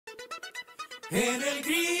En el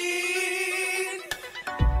green.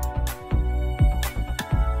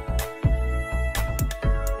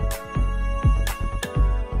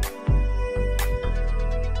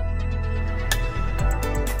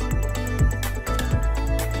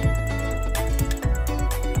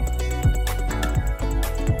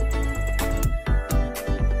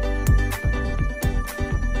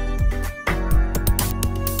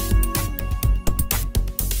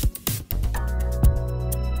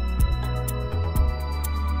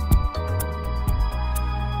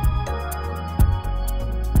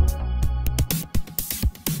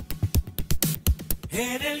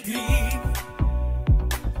 En el green.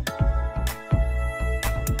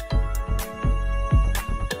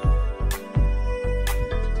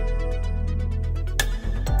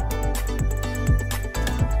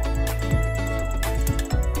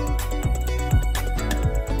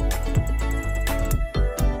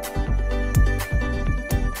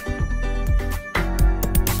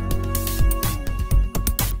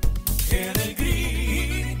 En el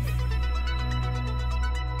green.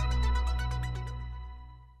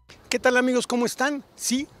 ¿Qué tal, amigos? ¿Cómo están?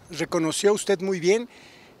 Sí, reconoció usted muy bien.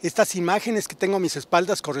 Estas imágenes que tengo a mis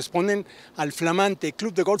espaldas corresponden al flamante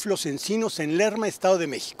Club de Golf Los Encinos en Lerma, Estado de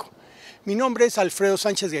México. Mi nombre es Alfredo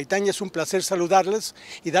Sánchez Gaitán y es un placer saludarles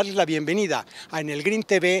y darles la bienvenida a En el Green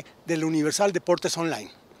TV del Universal Deportes Online.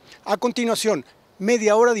 A continuación,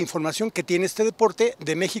 media hora de información que tiene este deporte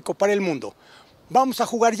de México para el mundo. Vamos a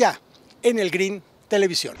jugar ya en el Green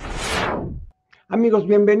Televisión. Amigos,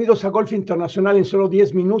 bienvenidos a Golf Internacional en solo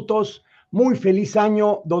 10 minutos. Muy feliz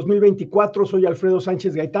año 2024. Soy Alfredo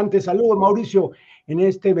Sánchez Gaitán. Te saludo, Mauricio, en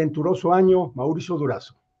este venturoso año. Mauricio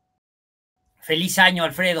Durazo. Feliz año,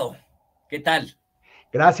 Alfredo. ¿Qué tal?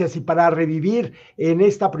 Gracias. Y para revivir en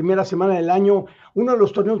esta primera semana del año, uno de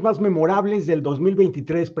los torneos más memorables del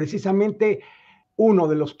 2023, precisamente uno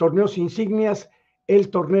de los torneos insignias, el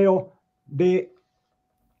torneo de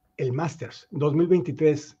el Masters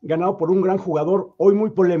 2023, ganado por un gran jugador, hoy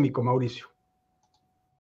muy polémico, Mauricio.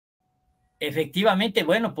 Efectivamente,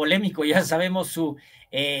 bueno, polémico, ya sabemos su,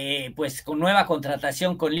 pues con nueva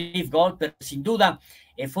contratación con Live Golf, pero sin duda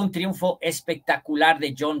fue un triunfo espectacular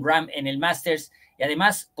de Jon Rahm en el Masters y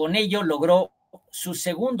además con ello logró su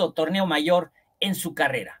segundo torneo mayor en su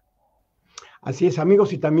carrera. Así es,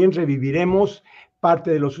 amigos, y también reviviremos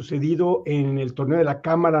parte de lo sucedido en el torneo de la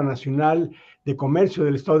Cámara Nacional de Comercio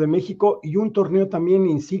del Estado de México y un torneo también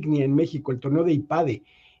insignia en México, el torneo de IPADE,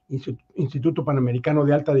 Instituto Panamericano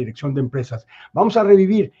de Alta Dirección de Empresas. Vamos a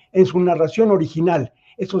revivir en su narración original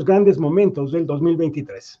esos grandes momentos del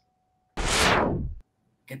 2023.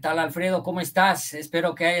 ¿Qué tal, Alfredo? ¿Cómo estás?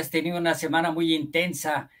 Espero que hayas tenido una semana muy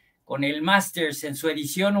intensa con el Masters en su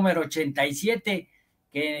edición número 87,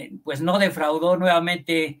 que pues no defraudó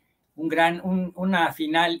nuevamente una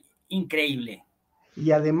final increíble.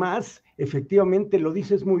 Y además, efectivamente, lo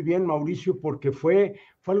dices muy bien, Mauricio, porque fue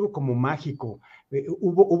algo como mágico.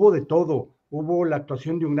 Hubo de todo. Hubo la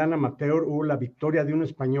actuación de un gran amateur, hubo la victoria de un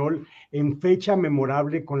español en fecha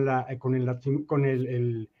memorable con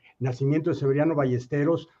el nacimiento de Severiano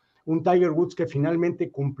Ballesteros, un Tiger Woods que finalmente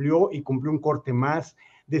cumplió un corte más,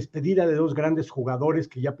 despedida de dos grandes jugadores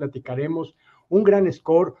que ya platicaremos, un gran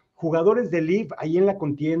score, jugadores de Live ahí en la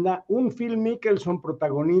contienda, un Phil Mickelson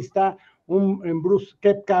protagonista, un Bruce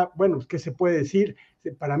Koepka, bueno, ¿qué se puede decir?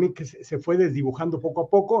 Para mí que se fue desdibujando poco a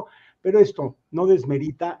poco, pero esto no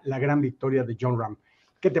desmerita la gran victoria de Jon Rahm.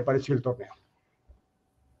 ¿Qué te pareció el torneo?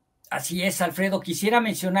 Así es, Alfredo. Quisiera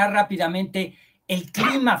mencionar rápidamente, el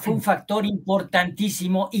clima fue un factor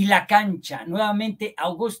importantísimo y la cancha. Nuevamente,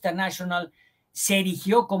 Augusta National se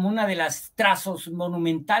erigió como una de las trazos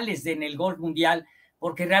monumentales en el golf mundial,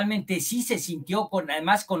 porque realmente sí se sintió,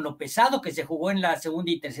 además con lo pesado que se jugó en la segunda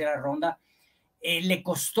y tercera ronda, le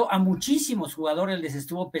costó a muchísimos jugadores, les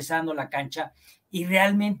estuvo pesando la cancha y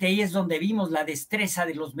realmente ahí es donde vimos la destreza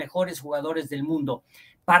de los mejores jugadores del mundo.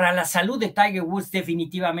 Para la salud de Tiger Woods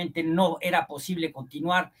definitivamente no era posible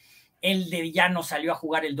continuar. Él ya no salió a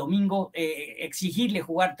jugar el domingo, exigirle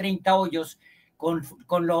jugar 30 hoyos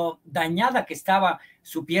con lo dañada que estaba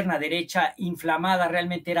su pierna derecha, inflamada,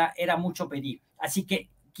 realmente era mucho pedir. Así que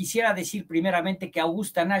quisiera decir primeramente que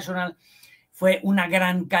Augusta National fue una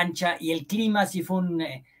gran cancha y el clima sí fue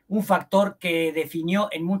un factor que definió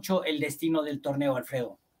en mucho el destino del torneo,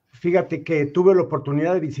 Alfredo. Fíjate que tuve la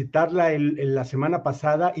oportunidad de visitarla la semana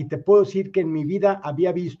pasada y te puedo decir que en mi vida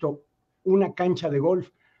había visto una cancha de golf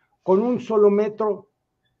con un solo metro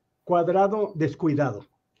cuadrado descuidado.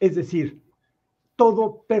 Es decir,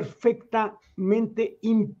 todo perfectamente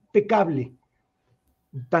impecable.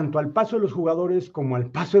 tanto al paso de los jugadores como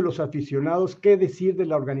al paso de los aficionados, qué decir de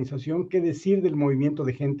la organización, qué decir del movimiento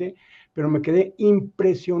de gente, pero me quedé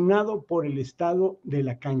impresionado por el estado de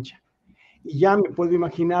la cancha. Y ya me puedo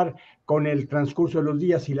imaginar con el transcurso de los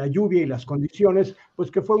días y la lluvia y las condiciones,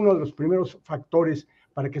 pues que fue uno de los primeros factores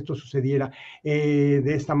para que esto sucediera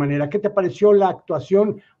de esta manera. ¿Qué te pareció la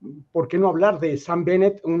actuación? ¿Por qué no hablar de Sam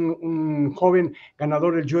Bennett, un joven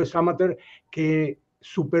ganador del US Amateur que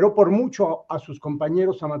superó por mucho a sus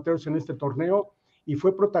compañeros amateurs en este torneo y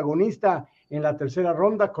fue protagonista en la tercera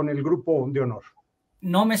ronda con el grupo de honor?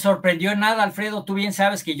 No me sorprendió nada, Alfredo. Tú bien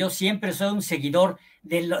sabes que yo siempre soy un seguidor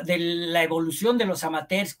de la evolución de los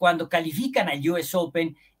amateurs cuando califican al US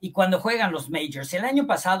Open y cuando juegan los majors. El año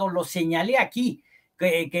pasado lo señalé aquí,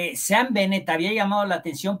 que Sam Bennett había llamado la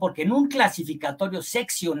atención porque en un clasificatorio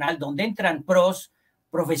seccional donde entran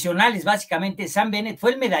profesionales, básicamente, Sam Bennett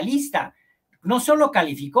fue el medallista. No solo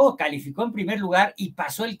calificó en primer lugar y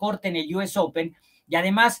pasó el corte en el US Open, y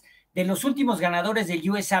además de los últimos ganadores del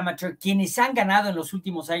US Amateur, quienes han ganado en los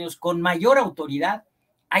últimos años con mayor autoridad,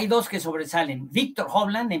 hay dos que sobresalen: Victor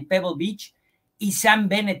Hovland en Pebble Beach y Sam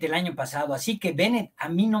Bennett el año pasado. Así que Bennett a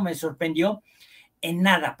mí no me sorprendió en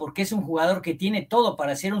nada, porque es un jugador que tiene todo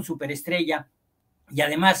para ser un superestrella y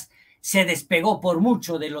además se despegó por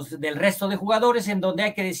mucho del resto de jugadores, en donde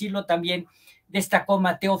hay que decirlo también, destacó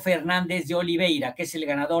Mateo Fernández de Oliveira, que es el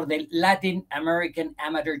ganador del Latin American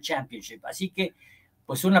Amateur Championship. Así que,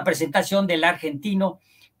 pues una presentación del argentino,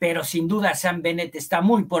 pero sin duda Sam Bennett está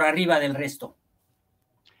muy por arriba del resto.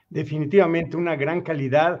 Definitivamente una gran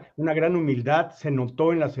calidad, una gran humildad, se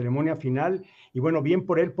notó en la ceremonia final, y bueno, bien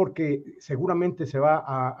por él, porque seguramente se va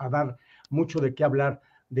a dar mucho de qué hablar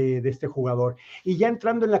de este jugador. Y ya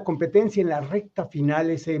entrando en la competencia, en la recta final,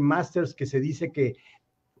 ese Masters que se dice que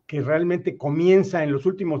realmente comienza en los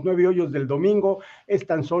últimos 9 hoyos del domingo, es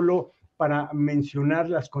tan solo para mencionar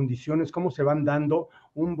las condiciones, cómo se van dando.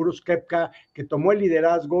 Un Brooks Koepka que tomó el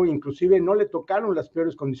liderazgo, inclusive no le tocaron las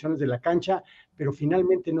peores condiciones de la cancha, pero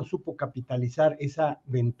finalmente no supo capitalizar esa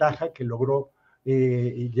ventaja que logró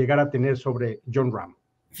llegar a tener sobre Jon Rahm.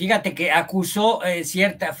 Fíjate que acusó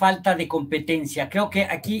cierta falta de competencia. Creo que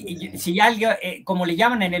aquí, si alguien, como le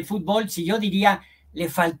llaman en el fútbol, si yo diría, le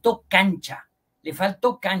faltó cancha,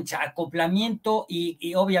 acoplamiento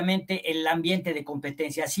y obviamente el ambiente de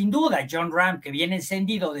competencia. Sin duda, Jon Rahm, que viene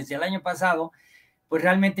encendido desde el año pasado, pues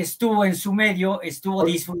realmente estuvo en su medio, estuvo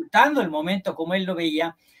disfrutando el momento como él lo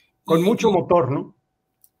veía. Con mucho motor, ¿no?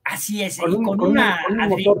 Así es, con un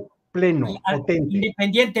motor pleno, potente.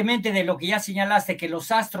 Independientemente de lo que ya señalaste, que los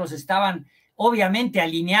astros estaban obviamente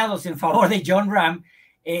alineados en favor de Jon Rahm,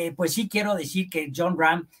 pues sí quiero decir que Jon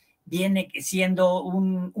Rahm viene siendo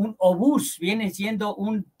un obús, viene siendo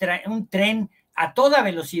un tren a toda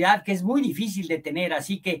velocidad que es muy difícil de tener.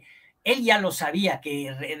 Así que él ya lo sabía, que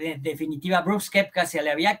en definitiva Brooks Koepka se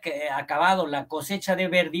le había acabado la cosecha de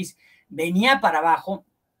birdies, venía para abajo.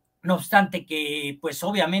 No obstante que, pues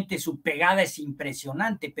obviamente su pegada es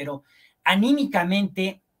impresionante, pero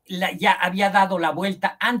anímicamente ya había dado la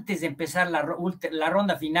vuelta antes de empezar la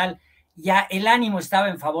ronda final. Ya el ánimo estaba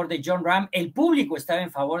en favor de Jon Rahm, el público estaba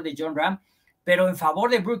en favor de Jon Rahm, pero en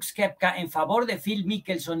favor de Brooks Koepka, en favor de Phil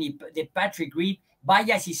Mickelson y de Patrick Reed.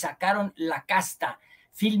 Vaya si sacaron la casta.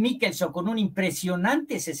 Phil Mickelson con un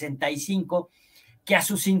impresionante 65, que a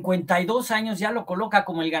sus 52 años ya lo coloca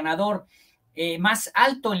como el ganador más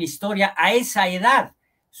alto en la historia a esa edad,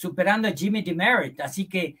 superando a Jimmy DeMeritt. Así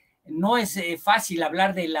que no es fácil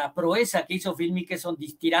hablar de la proeza que hizo Phil Mickelson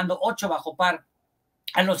tirando 8 bajo par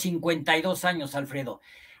a los 52 años, Alfredo.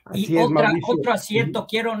 Así y es, otro acierto,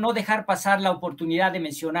 quiero no dejar pasar la oportunidad de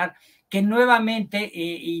mencionar que nuevamente,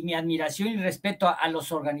 y mi admiración y respeto a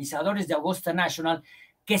los organizadores de Augusta National,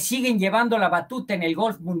 que siguen llevando la batuta en el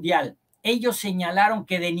golf mundial. Ellos señalaron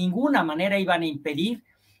que de ninguna manera iban a impedir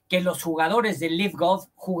que los jugadores del Live Golf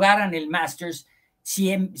jugaran el Masters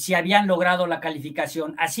si habían logrado la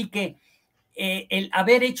calificación. Así que el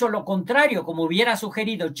haber hecho lo contrario, como hubiera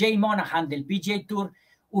sugerido Jay Monahan del PGA Tour,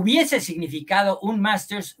 hubiese significado un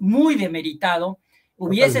Masters muy demeritado,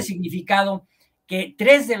 hubiese significado que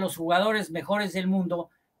 3 de los jugadores mejores del mundo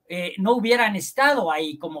no hubieran estado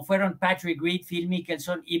ahí, como fueron Patrick Reed, Phil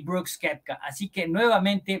Mickelson y Brooks Koepka. Así que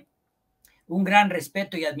nuevamente un gran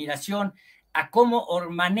respeto y admiración a cómo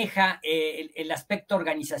maneja el aspecto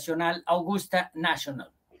organizacional Augusta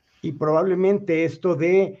National. Y probablemente esto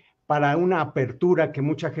para una apertura que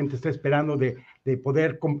mucha gente está esperando de de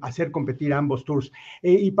poder hacer competir a ambos tours.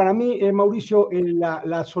 Y para mí, Mauricio,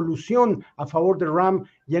 la solución a favor de Rahm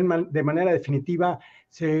ya de manera definitiva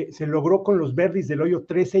se logró con los birdies del hoyo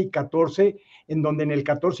 13 y 14, en donde en el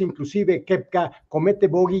 14 inclusive Koepka comete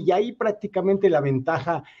bogey y ahí prácticamente la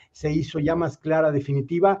ventaja se hizo ya más clara,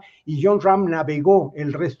 definitiva, y Jon Rahm navegó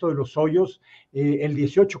el resto de los hoyos, el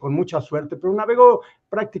 18 con mucha suerte, pero navegó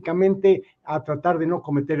prácticamente a tratar de no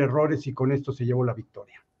cometer errores y con esto se llevó la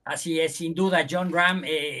victoria. Así es, sin duda, Jon Rahm,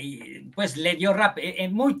 pues le dio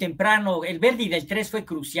muy temprano, el birdie del 3 fue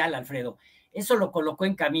crucial, Alfredo, eso lo colocó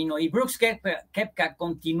en camino, y Brooks Koepka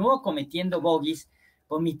continuó cometiendo bogeys,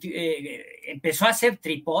 empezó a hacer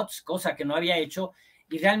tripods, cosa que no había hecho,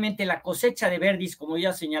 y realmente la cosecha de birdies, como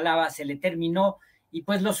ya señalaba, se le terminó, y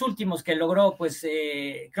pues los últimos que logró, pues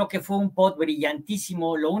creo que fue un pot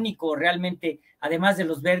brillantísimo, lo único realmente, además de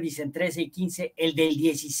los birdies en 13 y 15, el del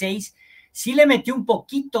 16, sí le metió un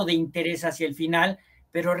poquito de interés hacia el final,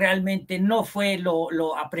 pero realmente no fue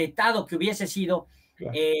lo apretado que hubiese sido.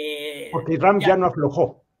 Claro. Porque Rahm ya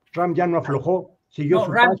no aflojó, siguió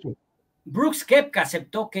su paso. Brooks Koepka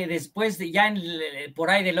aceptó que después de por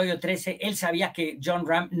ahí del hoyo 13, él sabía que Jon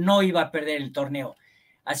Rahm no iba a perder el torneo.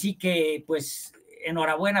 Así que, pues,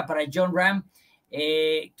 enhorabuena para Jon Rahm.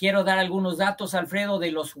 Quiero dar algunos datos, Alfredo,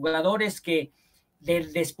 de los jugadores que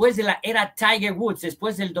después de la era Tiger Woods,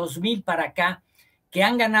 después del 2000 para acá, que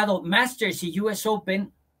han ganado Masters y US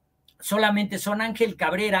Open, solamente son Ángel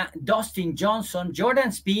Cabrera, Dustin Johnson,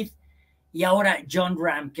 Jordan Spieth y ahora Jon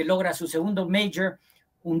Rahm, que logra su segundo major,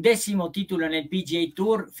 un 10º título en el PGA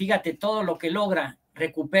Tour. Fíjate todo lo que logra,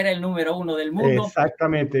 recupera el número 1 del mundo.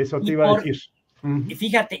 Exactamente, eso te iba a decir. Y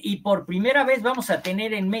fíjate, y por primera vez vamos a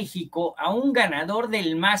tener en México a un ganador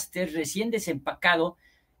del Masters recién desempacado,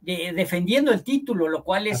 defendiendo el título, lo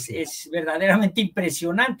cual es verdaderamente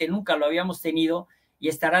impresionante, nunca lo habíamos tenido, y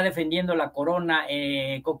estará defendiendo la corona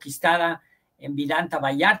conquistada en Vidanta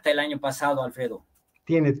Vallarta el año pasado, Alfredo.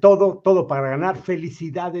 Tiene todo para ganar.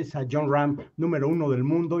 Felicidades a Jon Rahm, número 1 del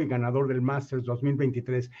mundo y ganador del Masters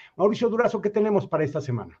 2023. Mauricio Durazo, ¿qué tenemos para esta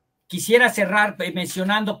semana? Quisiera cerrar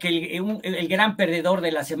mencionando que el gran perdedor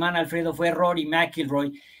de la semana, Alfredo, fue Rory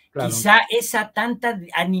McIlroy. Claro. Quizá esa tanta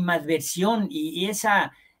animadversión y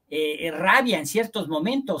esa rabia en ciertos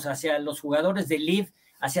momentos hacia los jugadores de LIV,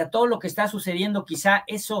 hacia todo lo que está sucediendo, quizá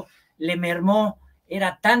eso le mermó.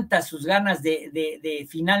 Era tantas sus ganas de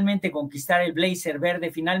finalmente conquistar el blazer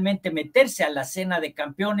verde, finalmente meterse a la cena de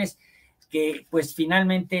campeones, que pues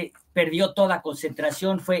finalmente perdió toda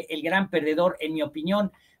concentración. Fue el gran perdedor, en mi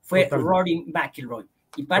opinión, fue Rory McIlroy.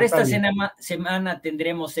 Y para esta semana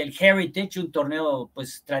tendremos el Heritage, un torneo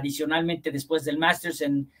pues tradicionalmente después del Masters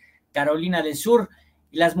en Carolina del Sur,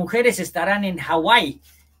 y las mujeres estarán en Hawái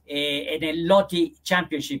en el Lotte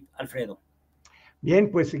Championship, Alfredo.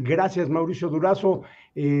 Bien, pues gracias Mauricio Durazo,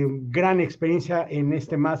 gran experiencia en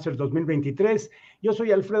este Masters 2023. Yo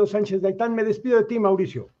soy Alfredo Sánchez Gaitán, me despido de ti,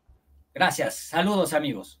 Mauricio. Gracias, saludos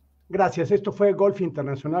amigos. Gracias, esto fue Golf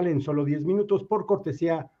Internacional en solo 10 minutos por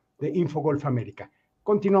cortesía de Infogolf América.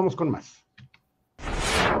 Continuamos con más.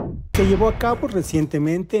 Se llevó a cabo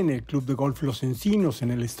recientemente en el Club de Golf Los Encinos,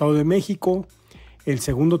 en el Estado de México, el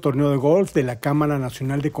segundo torneo de golf de la Cámara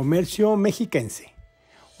Nacional de Comercio Mexiquense,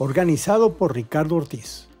 organizado por Ricardo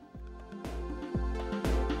Ortiz.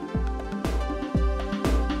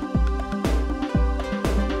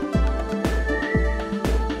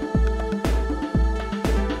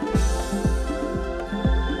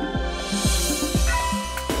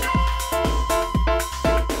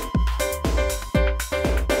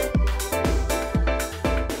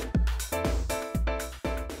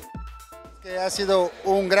 Ha sido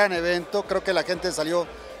un gran evento, creo que la gente salió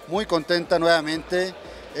muy contenta nuevamente,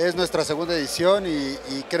 es nuestra segunda edición y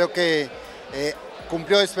creo que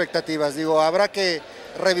cumplió expectativas. Digo, habrá que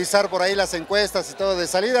revisar por ahí las encuestas y todo de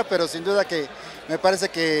salida, pero sin duda que me parece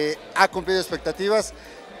que ha cumplido expectativas.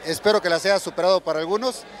 Espero que las haya superado para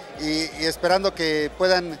algunos y esperando que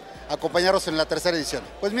puedan acompañarnos en la tercera edición.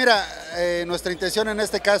 Pues mira, nuestra intención en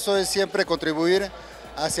este caso es siempre contribuir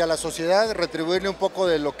hacia la sociedad, retribuirle un poco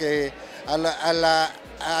de lo que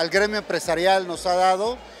al gremio empresarial nos ha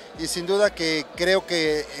dado, y sin duda que creo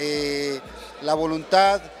que la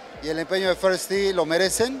voluntad y el empeño de First Tee lo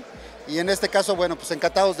merecen, y en este caso, bueno, pues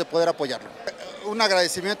encantados de poder apoyarlo. Un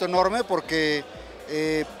agradecimiento enorme porque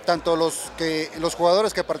tanto los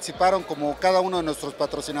jugadores que participaron como cada uno de nuestros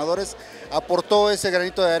patrocinadores aportó ese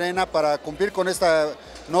granito de arena para cumplir con esta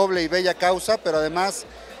noble y bella causa, pero además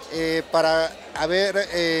para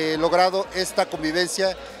haber logrado esta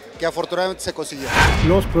convivencia que afortunadamente se consiguió.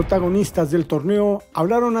 Los protagonistas del torneo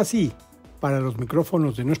hablaron así para los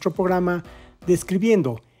micrófonos de nuestro programa,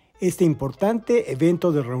 describiendo este importante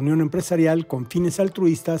evento de reunión empresarial con fines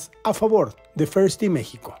altruistas a favor de First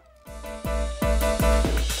México.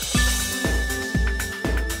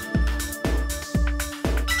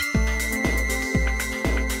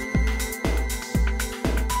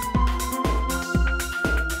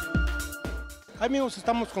 Amigos,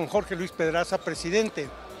 estamos con Jorge Luis Pedraza, presidente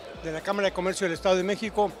de la Cámara de Comercio del Estado de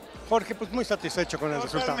México. Jorge, pues muy satisfecho con el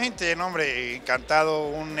resultado. Realmente, hombre, encantado,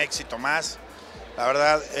 un éxito más. La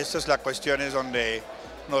verdad, esta es la cuestión, es donde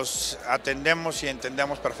nos atendemos y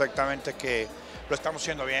entendemos perfectamente que lo estamos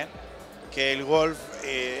haciendo bien, que el golf,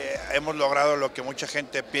 hemos logrado lo que mucha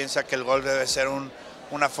gente piensa que el golf debe ser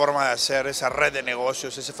una forma de hacer, esa red de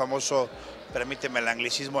negocios, ese famoso, permíteme el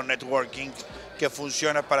anglicismo, networking, que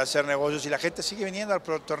funciona para hacer negocios, y la gente sigue viniendo al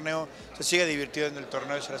torneo, se sigue divirtiendo en el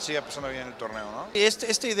torneo y se la sigue pasando bien en el torneo, ¿no? Y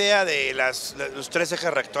esta idea de los 3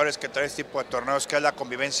 ejes rectores que trae este tipo de torneos, que es la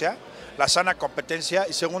convivencia, la sana competencia,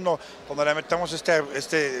 y segundo, cuando le metemos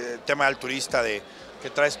este tema del turista que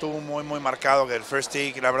traes tú muy, muy marcado, que el First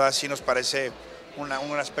Tee, la verdad sí nos parece un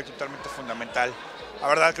aspecto totalmente fundamental. La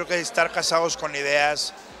verdad creo que estar casados con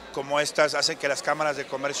ideas como estas hacen que las cámaras de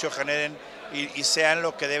comercio generen y sean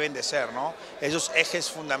lo que deben de ser, ¿no? Esos ejes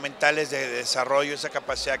fundamentales de desarrollo, esa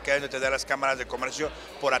capacidad que deben de tener las cámaras de comercio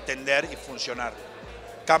por atender y funcionar.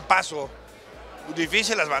 Campazo,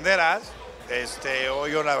 difícil las banderas,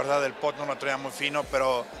 hoy yo la verdad el pot no lo traía muy fino,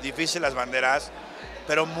 pero difícil las banderas,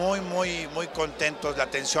 pero muy, muy, muy contentos. La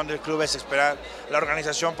atención del club es esperar, la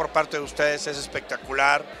organización por parte de ustedes es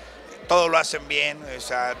espectacular. Todo lo hacen bien, o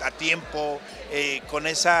sea, a tiempo, con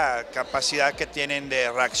esa capacidad que tienen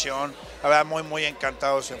de reacción. La verdad, muy, muy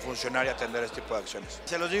encantados en funcionar y atender este tipo de acciones.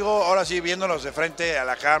 Se los digo ahora sí, viéndolos de frente a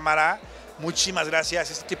la cámara, muchísimas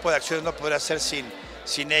gracias. Este tipo de acciones no podría ser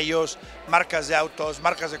sin ellos. Marcas de autos,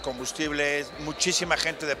 marcas de combustibles, muchísima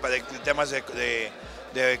gente de temas de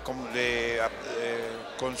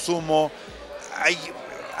consumo. Hay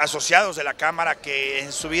asociados de la Cámara que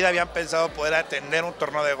en su vida habían pensado poder atender un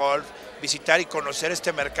torneo de golf, visitar y conocer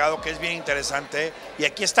este mercado que es bien interesante, y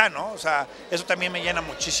aquí está, ¿no? O sea, eso también me llena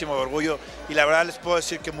muchísimo de orgullo, y la verdad les puedo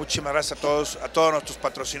decir que muchísimas gracias a todos nuestros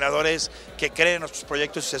patrocinadores que creen en nuestros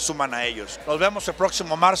proyectos y se suman a ellos. Nos vemos el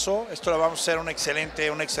próximo marzo, esto lo vamos a hacer una excelente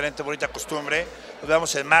bonita costumbre. Nos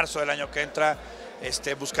vemos en marzo del año que entra.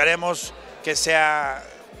 Buscaremos que sea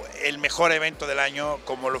el mejor evento del año,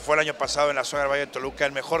 como lo fue el año pasado en la zona del Valle de Toluca.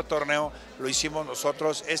 El mejor torneo lo hicimos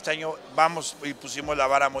nosotros. Este año vamos y pusimos la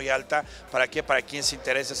vara muy alta para que para quien se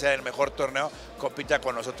interese ser el mejor torneo, compita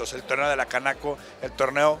con nosotros. El torneo de la Canaco, el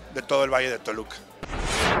torneo de todo el Valle de Toluca.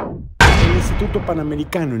 El Instituto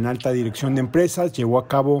Panamericano en Alta Dirección de Empresas llevó a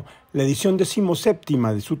cabo la edición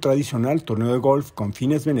 17ª de su tradicional torneo de golf con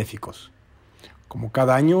fines benéficos. Como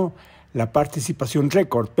cada año, la participación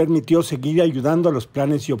récord permitió seguir ayudando a los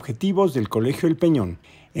planes y objetivos del Colegio El Peñón,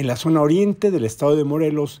 en la zona oriente del estado de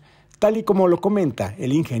Morelos, tal y como lo comenta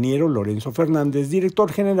el ingeniero Lorenzo Fernández,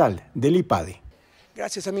 director general del IPADE.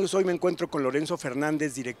 Gracias, amigos. Hoy me encuentro con Lorenzo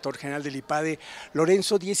Fernández, director general del IPADE.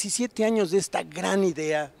 Lorenzo, 17 años de esta gran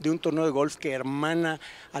idea de un torneo de golf que hermana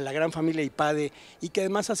a la gran familia IPADE y que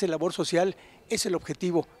además hace labor social, es el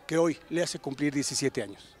objetivo que hoy le hace cumplir 17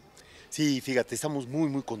 años. Sí, fíjate, estamos muy,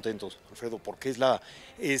 muy contentos, Alfredo, porque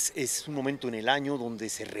es un momento en el año donde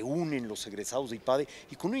se reúnen los egresados de IPADE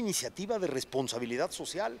y con una iniciativa de responsabilidad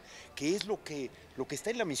social, que es lo que está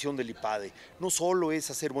en la misión del IPADE. No solo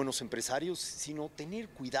es hacer buenos empresarios, sino tener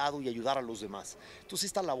cuidado y ayudar a los demás. Entonces,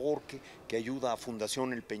 esta labor que ayuda a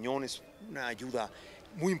Fundación El Peñón es una ayuda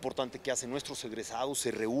muy importante que hacen nuestros egresados,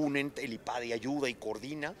 se reúnen, el IPADE ayuda y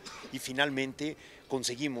coordina, y finalmente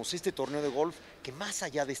conseguimos este torneo de golf que, más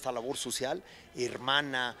allá de esta labor social,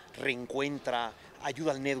 hermana, reencuentra,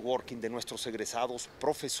 ayuda al networking de nuestros egresados,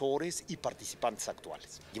 profesores y participantes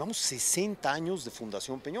actuales. Llevamos 60 años de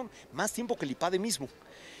Fundación Peñón, más tiempo que el IPADE mismo.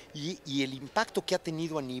 Y el impacto que ha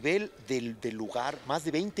tenido a nivel del lugar, más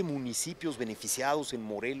de 20 municipios beneficiados en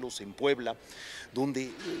Morelos, en Puebla,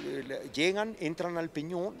 donde llegan, entran al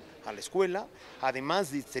Peñón, a la escuela,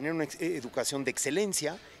 además de tener una educación de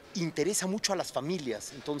excelencia, interesa mucho a las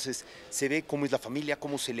familias. Entonces se ve cómo es la familia,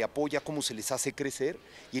 cómo se le apoya, cómo se les hace crecer,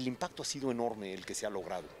 y el impacto ha sido enorme el que se ha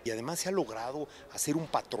logrado. Y además se ha logrado hacer un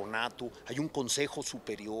patronato, hay un consejo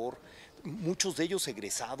superior, muchos de ellos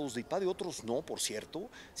egresados de IPADE, otros no, por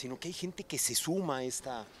cierto, sino que hay gente que se suma a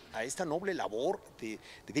esta noble labor de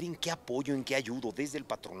ver en qué apoyo, en qué ayudo, desde el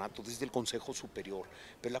patronato, desde el Consejo Superior.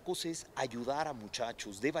 Pero la cosa es ayudar a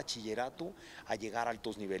muchachos de bachillerato a llegar a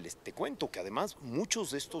altos niveles. Te cuento que además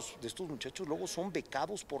muchos de estos muchachos luego son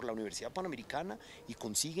becados por la Universidad Panamericana y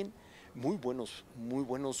consiguen muy buenos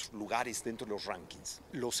lugares dentro de los rankings.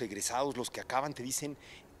 Los egresados, los que acaban, te dicen: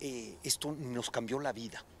 esto nos cambió la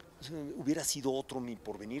vida. Hubiera sido otro mi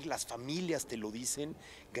porvenir, las familias te lo dicen,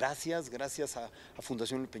 gracias a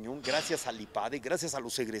Fundación El Peñón, gracias al IPADE, gracias a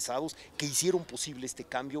los egresados que hicieron posible este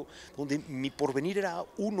cambio, donde mi porvenir era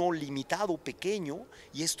uno limitado, pequeño,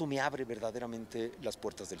 y esto me abre verdaderamente las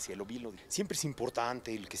puertas del cielo. Siempre es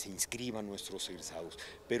importante el que se inscriban nuestros egresados,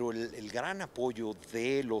 pero el gran apoyo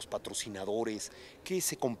de los patrocinadores que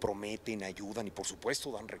se comprometen, ayudan y por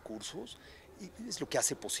supuesto dan recursos, es lo que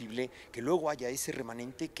hace posible que luego haya ese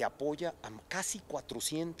remanente que apoya a casi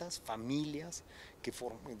 400 familias que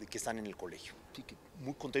están en el colegio. Así que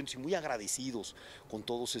muy contentos y muy agradecidos con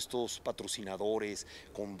todos estos patrocinadores,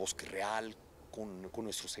 con Bosque Real, con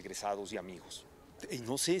nuestros egresados y amigos.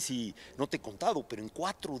 No sé si no te he contado, pero en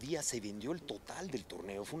 4 días se vendió el total del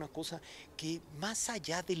torneo. Fue una cosa que más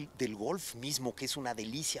allá del golf mismo, que es una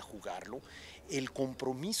delicia jugarlo, el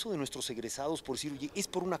compromiso de nuestros egresados por decir, oye, es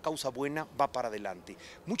por una causa buena, va para adelante.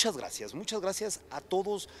 Muchas gracias a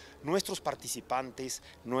todos nuestros participantes,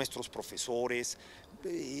 nuestros profesores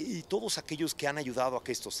y todos aquellos que han ayudado a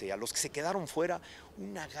que esto sea. Los que se quedaron fuera,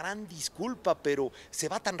 una gran disculpa, pero se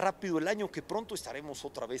va tan rápido el año que pronto estaremos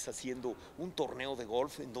otra vez haciendo un torneo de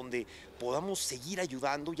golf en donde podamos seguir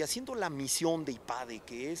ayudando y haciendo la misión de IPADE,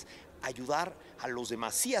 que es ayudar a los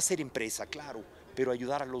demás, sí hacer empresa, claro, pero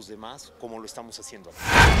ayudar a los demás como lo estamos haciendo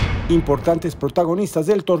ahora. Importantes protagonistas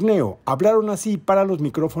del torneo hablaron así para los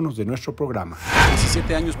micrófonos de nuestro programa.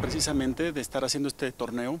 17 años precisamente de estar haciendo este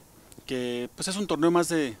torneo, que pues es un torneo más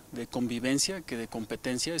de convivencia que de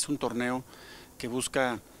competencia, es un torneo que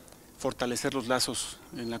busca fortalecer los lazos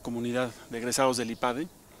en la comunidad de egresados del IPADE,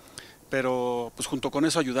 pero pues junto con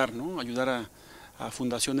eso ayudar, ¿no? Ayudar a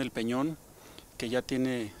Fundación El Peñón, que ya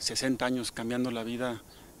tiene 60 años cambiando la vida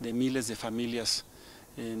de miles de familias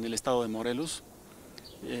en el estado de Morelos,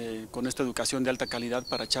 con esta educación de alta calidad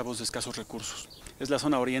para chavos de escasos recursos. Es la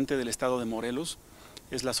zona oriente del estado de Morelos,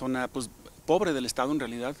 es la zona pues, pobre del estado en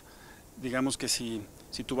realidad. Digamos que si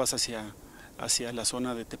tú vas hacia la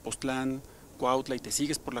zona de Tepoztlán, Cuautla y te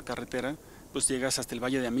sigues por la carretera, pues llegas hasta el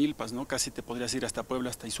Valle de Amilpas, ¿no? Casi te podrías ir hasta Puebla,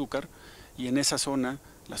 hasta Izúcar, y en esa zona,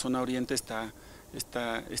 la zona oriente, está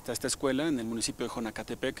esta escuela en el municipio de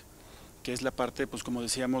Jonacatepec, que es la parte, pues como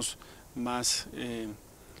decíamos, más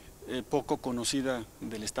poco conocida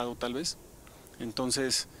del estado tal vez.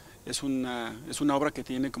 Entonces es una obra que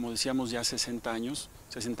tiene, como decíamos, ya 60 años,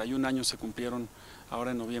 61 años se cumplieron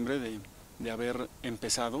ahora en noviembre de haber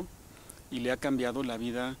empezado, y le ha cambiado la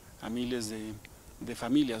vida a miles de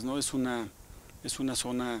familias, ¿no? Es una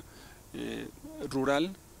zona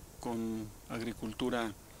rural con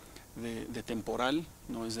agricultura de temporal,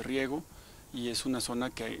 no es de riego, y es una zona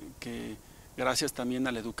que gracias también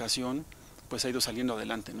a la educación pues ha ido saliendo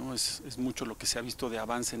adelante, ¿no? Es mucho lo que se ha visto de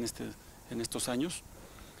avance en estos años,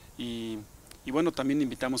 y bueno, también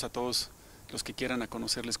invitamos a todos los que quieran a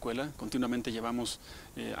conocer la escuela. Continuamente llevamos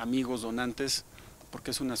amigos, donantes,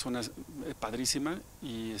 porque es una zona padrísima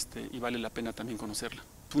y vale la pena también conocerla.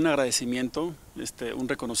 Un agradecimiento, un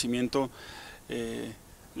reconocimiento,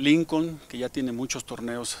 Lincoln, que ya tiene muchos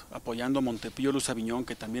torneos apoyando, Montepío Luz Aviñón,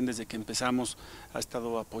 que también desde que empezamos ha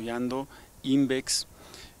estado apoyando, Invex,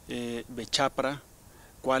 Bechapra,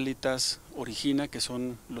 Qualitas, Origina, que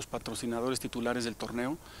son los patrocinadores titulares del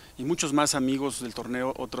torneo, y muchos más amigos del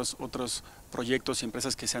torneo, otros proyectos y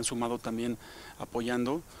empresas que se han sumado también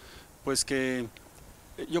apoyando, pues que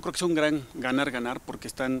yo creo que es un gran ganar-ganar, porque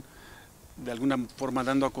están de alguna forma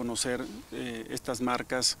dando a conocer estas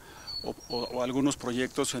marcas o algunos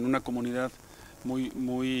proyectos en una comunidad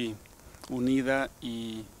muy unida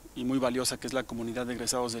y muy valiosa, que es la comunidad de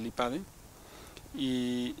egresados del IPADE.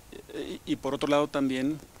 Y por otro lado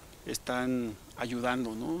también están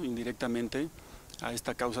ayudando, ¿no? Indirectamente a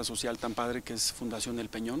esta causa social tan padre que es Fundación El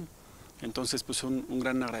Peñón. Entonces pues un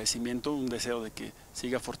gran agradecimiento, un deseo de que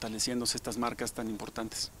siga fortaleciéndose estas marcas tan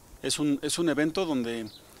importantes. Es un evento donde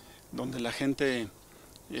la gente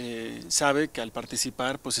sabe que al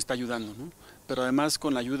participar pues está ayudando, ¿no? Pero además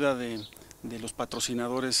con la ayuda de los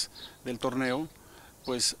patrocinadores del torneo,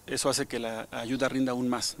 pues eso hace que la ayuda rinda aún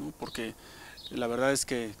más, ¿no? Porque la verdad es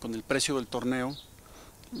que con el precio del torneo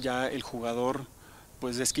ya el jugador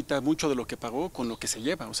pues desquita mucho de lo que pagó con lo que se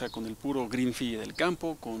lleva, o sea, con el puro green fee del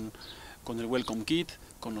campo, con el welcome kit,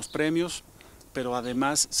 con los premios, pero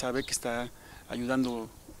además sabe que está ayudando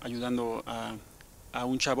a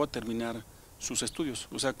un chavo a terminar sus estudios.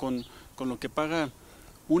 O sea, con lo que paga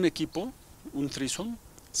un equipo, un threesome,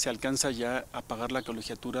 se alcanza ya a pagar la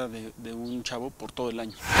colegiatura de un chavo por todo el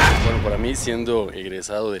año. Bueno, para mí, siendo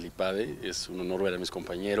egresado del IPADE, es un honor ver a mis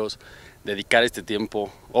compañeros, dedicar este tiempo,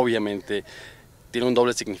 obviamente, tiene un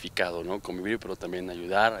doble significado, ¿no? Convivir, pero también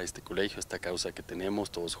ayudar a este colegio, a esta causa que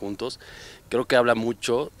tenemos todos juntos. Creo que habla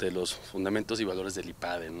mucho de los fundamentos y valores del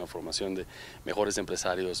IPADE, ¿no? Formación de mejores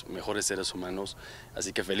empresarios, mejores seres humanos.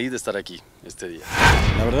 Así que feliz de estar aquí este día.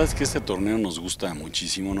 La verdad es que este torneo nos gusta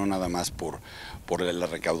muchísimo, no nada más por la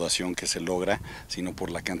recaudación que se logra, sino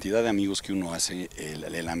por la cantidad de amigos que uno hace,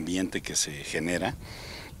 el ambiente que se genera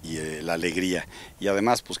y la alegría. Y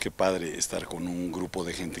además, pues qué padre estar con un grupo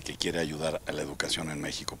de gente que quiere ayudar a la educación en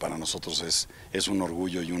México. Para nosotros es un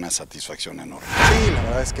orgullo y una satisfacción enorme. Sí, la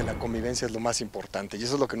verdad es que la convivencia es lo más importante y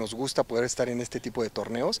eso es lo que nos gusta, poder estar en este tipo de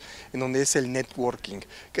torneos, en donde es el networking,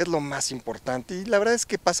 que es lo más importante. Y la verdad es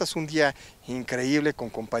que pasas un día increíble con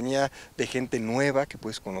compañía de gente nueva que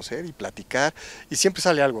puedes conocer y platicar y siempre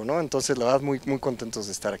sale algo, ¿no? Entonces, la verdad, muy contentos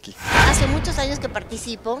de estar aquí. Hace muchos años que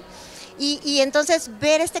participo. Y entonces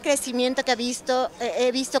ver este crecimiento que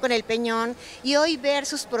he visto con el Peñón y hoy ver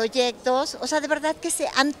sus proyectos, o sea, de verdad que se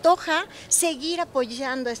antoja seguir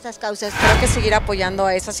apoyando estas causas. Creo que seguir apoyando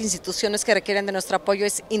a esas instituciones que requieren de nuestro apoyo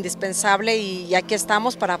es indispensable y aquí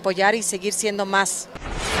estamos para apoyar y seguir siendo más.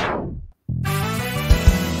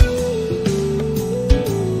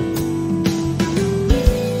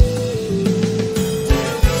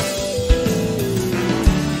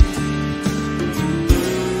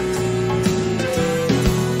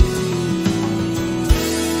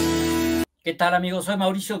 ¿Qué tal, amigos? Soy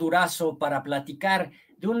Mauricio Durazo para platicar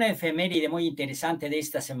de una efeméride muy interesante de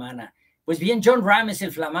esta semana. Pues bien, Jon Rahm es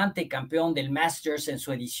el flamante campeón del Masters en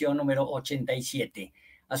su edición número 87.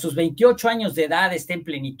 A sus 28 años de edad está en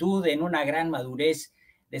plenitud, en una gran madurez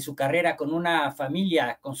de su carrera, con una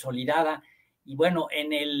familia consolidada y bueno,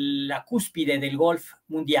 en la cúspide del golf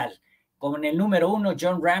mundial. Con el número 1,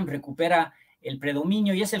 Jon Rahm recupera el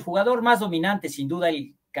predominio y es el jugador más dominante, sin duda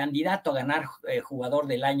el candidato a ganar jugador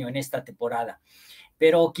del año en esta temporada.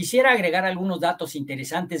 Pero quisiera agregar algunos datos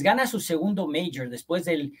interesantes. Gana su segundo major después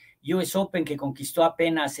del US Open que conquistó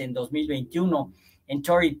apenas en 2021 en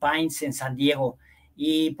Torrey Pines en San Diego.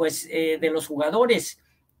 Y pues de los jugadores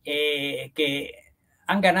que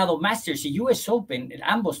han ganado Masters y US Open,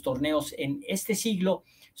 ambos torneos en este siglo,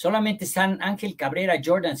 solamente están Ángel Cabrera,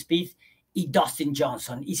 Jordan Spieth y Dustin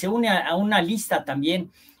Johnson. Y se une a una lista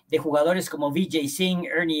también de jugadores como Vijay Singh,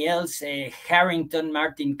 Ernie Els, Harrington,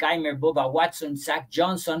 Martin Kaymer, Bubba Watson, Zach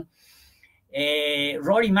Johnson,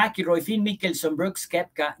 Rory McIlroy, Phil Mickelson, Brooks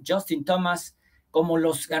Koepka, Justin Thomas, como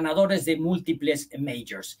los ganadores de múltiples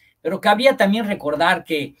majors. Pero cabría también recordar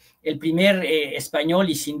que el primer español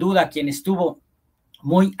y sin duda quien estuvo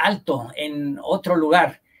muy alto en otro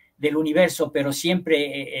lugar del universo, pero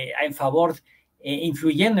siempre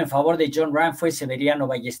influyendo en favor de Jon Rahm fue Severiano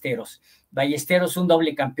Ballesteros. Ballesteros, un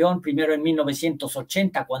doble campeón, primero en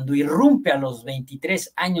 1980, cuando irrumpe a los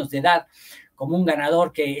 23 años de edad como un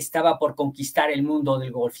ganador que estaba por conquistar el mundo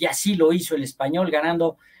del golf. Y así lo hizo el español,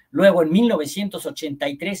 ganando luego en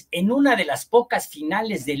 1983 en una de las pocas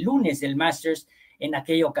finales de lunes del Masters, en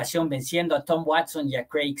aquella ocasión venciendo a Tom Watson y a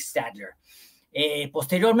Craig Stadler.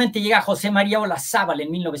 Posteriormente llega José María Olazábal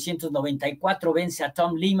en 1994, vence a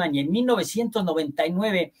Tom Lehman y en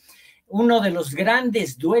 1999 uno de los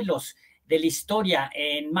grandes duelos de la historia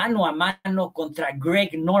en mano a mano contra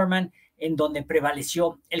Greg Norman, en donde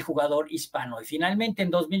prevaleció el jugador hispano. Y finalmente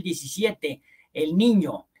en 2017 el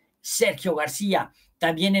niño Sergio García,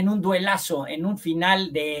 también en un duelazo, en un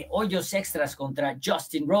final de hoyos extras contra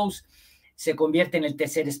Justin Rose, se convierte en el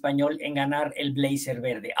tercer español en ganar el Blazer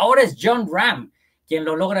verde. Ahora es Jon Rahm quien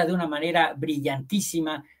lo logra de una manera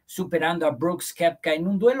brillantísima, superando a Brooks Koepka en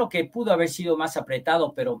un duelo que pudo haber sido más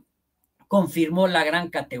apretado, pero confirmó la gran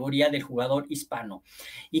categoría del jugador hispano.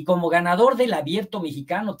 Y como ganador del Abierto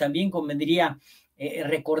Mexicano, también convendría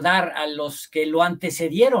recordar a los que lo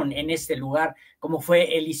antecedieron en este lugar, como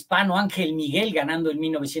fue el hispano Ángel Miguel, ganando en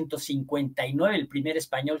 1959, el primer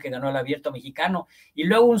español que ganó el Abierto Mexicano, y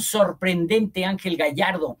luego un sorprendente Ángel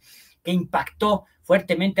Gallardo, que impactó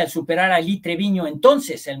fuertemente al superar a Lee Treviño,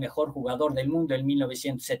 entonces el mejor jugador del mundo en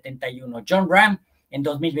 1971. Jon Rahm, en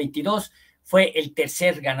 2022, fue el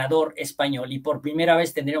tercer ganador español, y por primera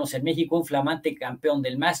vez tendremos en México un flamante campeón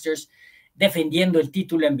del Masters, defendiendo el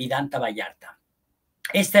título en Vidanta Vallarta.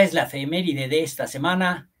 Esta es la efeméride de esta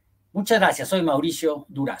semana. Muchas gracias, soy Mauricio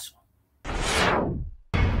Durazo.